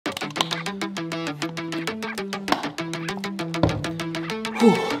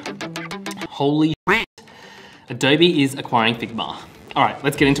Holy shit. Adobe is acquiring Figma. All right,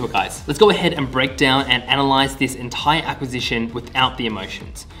 let's get into it, guys. Let's go ahead and break down and analyze this entire acquisition without the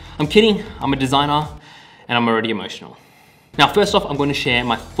emotions. I'm kidding, I'm a designer and I'm already emotional. Now, first off, I'm going to share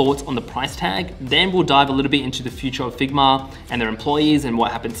my thoughts on the price tag. Then we'll dive a little bit into the future of Figma and their employees and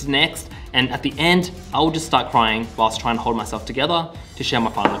what happens next. And at the end, I'll just start crying whilst trying to hold myself together to share my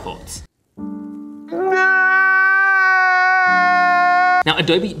final thoughts. Now,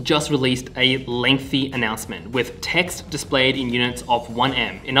 Adobe just released a lengthy announcement with text displayed in units of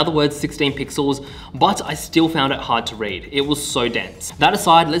 1M, in other words, 16 pixels, but I still found it hard to read. It was so dense. That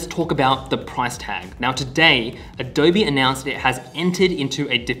aside, let's talk about the price tag. Now today, Adobe announced it has entered into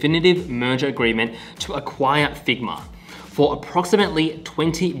a definitive merger agreement to acquire Figma for approximately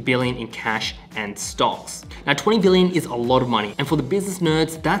 20 billion in cash and stocks. Now 20 billion is a lot of money, and for the business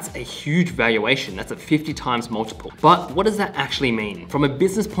nerds, that's a huge valuation. That's a 50 times multiple. But what does that actually mean? From a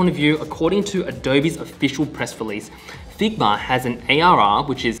business point of view, according to Adobe's official press release, Figma has an ARR,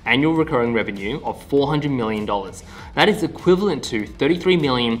 which is annual recurring revenue, of $400 million. That is equivalent to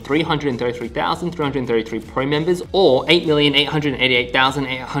 33,333,333 pro members or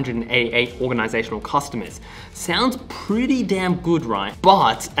 8,888,888 organizational customers. Sounds pretty damn good, right?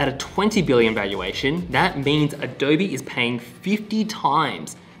 But at a 20 billion valuation, that means Adobe is paying 50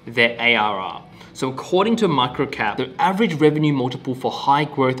 times their ARR. So according to Microcap, the average revenue multiple for high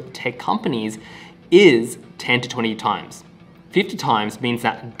growth tech companies is 10 to 20 times. 50 times means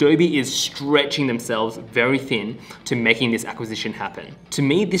that Adobe is stretching themselves very thin to making this acquisition happen. To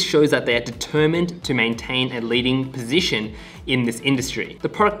me, this shows that they are determined to maintain a leading position in this industry, the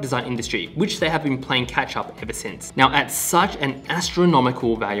product design industry, which they have been playing catch up ever since. Now, at such an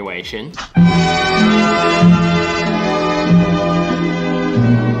astronomical valuation,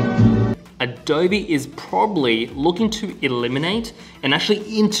 Adobe is probably looking to eliminate and actually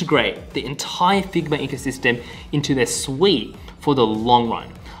integrate the entire Figma ecosystem into their suite for the long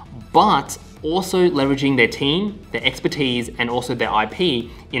run, but also leveraging their team, their expertise, and also their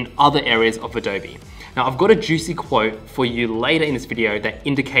IP in other areas of Adobe. Now, I've got a juicy quote for you later in this video that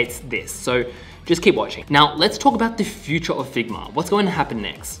indicates this, so just keep watching. Now, let's talk about the future of Figma. What's going to happen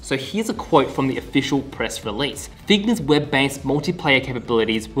next? So here's a quote from the official press release. Figma's web-based multiplayer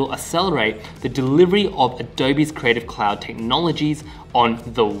capabilities will accelerate the delivery of Adobe's Creative Cloud technologies on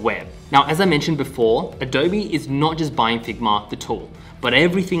the web. Now, as I mentioned before, Adobe is not just buying Figma, the tool, but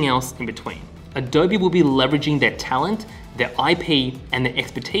everything else in between. Adobe will be leveraging their talent, their IP, and their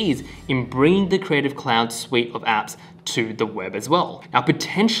expertise in bringing the Creative Cloud suite of apps to the web as well. Now,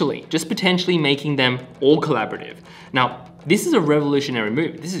 potentially, just potentially making them all collaborative. Now, this is a revolutionary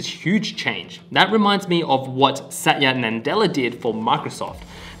move. This is huge change. That reminds me of what Satya Nadella did for Microsoft.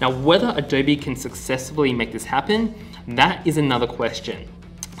 Now, whether Adobe can successfully make this happen, that is another question.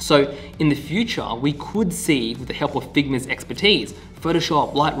 So in the future, we could see, with the help of Figma's expertise,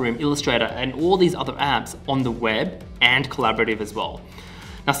 Photoshop, Lightroom, Illustrator, and all these other apps on the web and collaborative as well.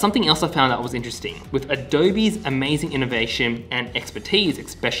 Now, something else I found that was interesting, with Adobe's amazing innovation and expertise,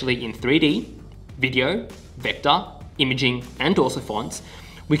 especially in 3D, video, vector, imaging, and also fonts,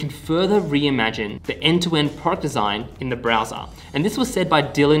 we can further reimagine the end-to-end product design in the browser. And this was said by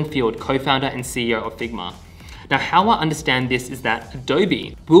Dylan Field, co-founder and CEO of Figma. Now, how I understand this is that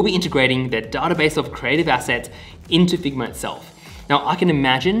Adobe will be integrating their database of creative assets into Figma itself. Now, I can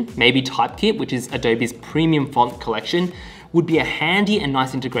imagine maybe Typekit, which is Adobe's premium font collection, would be a handy and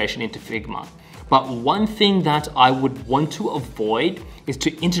nice integration into Figma. But one thing that I would want to avoid is to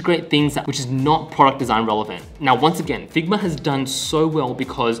integrate things which is not product design relevant. Now, once again, Figma has done so well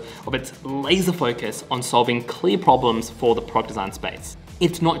because of its laser focus on solving clear problems for the product design space.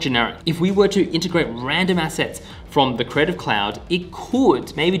 It's not generic. If we were to integrate random assets from the Creative Cloud, it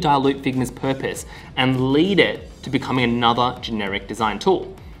could maybe dilute Figma's purpose and lead it to becoming another generic design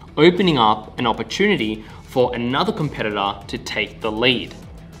tool, opening up an opportunity for another competitor to take the lead.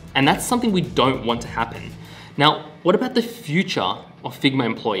 And that's something we don't want to happen. Now, what about the future of Figma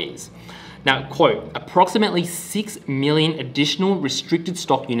employees? Now, quote, approximately 6 million additional restricted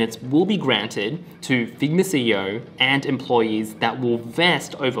stock units will be granted to Figma CEO and employees that will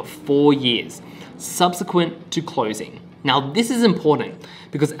vest over 4 years, subsequent to closing. Now, this is important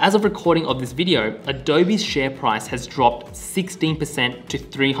because as of recording of this video, Adobe's share price has dropped 16% to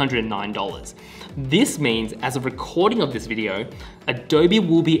 $309. This means as of recording of this video, Adobe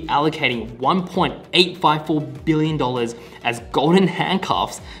will be allocating $1.854 billion as golden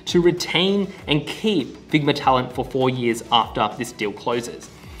handcuffs to retain and keep Figma talent for 4 years after this deal closes.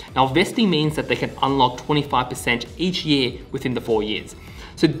 Now, vesting means that they can unlock 25% each year within the 4 years.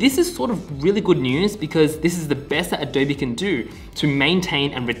 So this is sort of really good news because this is the best that Adobe can do to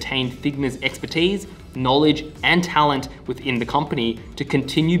maintain and retain Figma's expertise, knowledge, and talent within the company to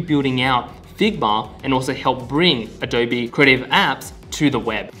continue building out Figma and also help bring Adobe creative apps to the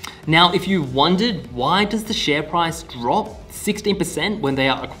web. Now, if you wondered why does the share price drop 16% when they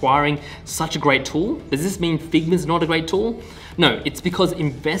are acquiring such a great tool, does this mean Figma's not a great tool? No, it's because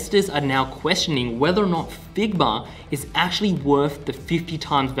investors are now questioning whether or not Figma is actually worth the 50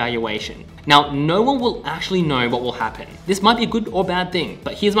 times valuation. Now, no one will actually know what will happen. This might be a good or bad thing,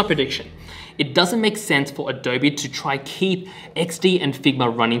 but here's my prediction. It doesn't make sense for Adobe to try keep XD and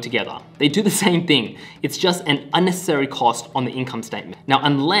Figma running together. They do the same thing. It's just an unnecessary cost on the income statement. Now,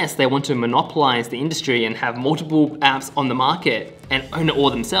 unless they want to monopolize the industry and have multiple apps on the market and own it all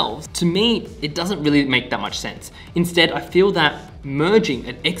themselves, to me, it doesn't really make that much sense. Instead, I feel that merging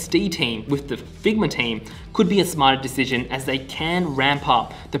an XD team with the Figma team could be a smarter decision as they can ramp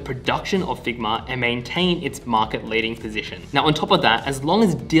up the production of Figma and maintain its market leading position. Now, on top of that, as long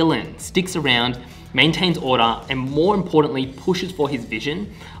as Dylan sticks around, maintains order, and more importantly, pushes for his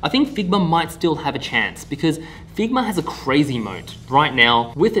vision, I think Figma might still have a chance because Figma has a crazy moat right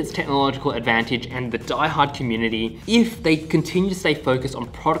now with its technological advantage and the die-hard community. If they continue to stay focused on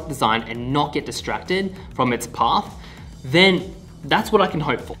product design and not get distracted from its path, then that's what I can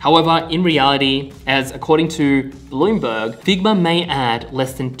hope for. However, in reality, as according to Bloomberg, Figma may add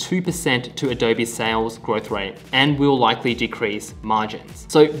less than 2% to Adobe's sales growth rate and will likely decrease margins.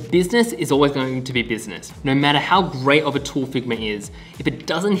 So business is always going to be business. No matter how great of a tool Figma is, if it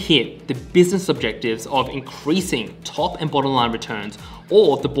doesn't hit the business objectives of increasing top and bottom line returns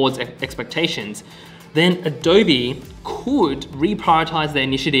or the board's expectations, then Adobe could reprioritize their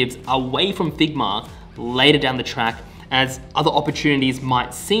initiatives away from Figma later down the track as other opportunities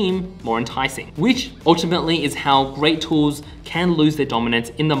might seem more enticing, which ultimately is how great tools can lose their dominance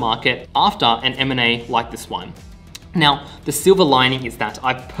in the market after an M&A like this one. Now, the silver lining is that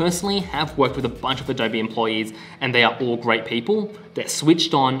I personally have worked with a bunch of Adobe employees and they are all great people. They're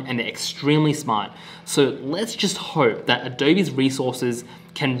switched on and they're extremely smart. So let's just hope that Adobe's resources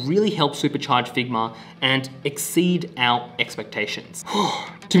can really help supercharge Figma and exceed our expectations.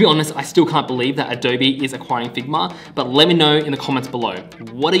 To be honest, I still can't believe that Adobe is acquiring Figma, but let me know in the comments below.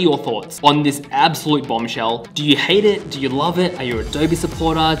 What are your thoughts on this absolute bombshell? Do you hate it? Do you love it? Are you an Adobe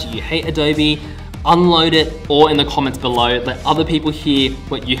supporter? Do you hate Adobe? Unload it or in the comments below. Let other people hear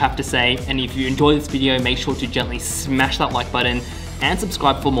what you have to say. And if you enjoyed this video, make sure to gently smash that like button and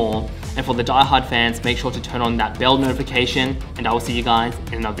subscribe for more. And for the die-hard fans, make sure to turn on that bell notification and I will see you guys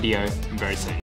in another video very soon.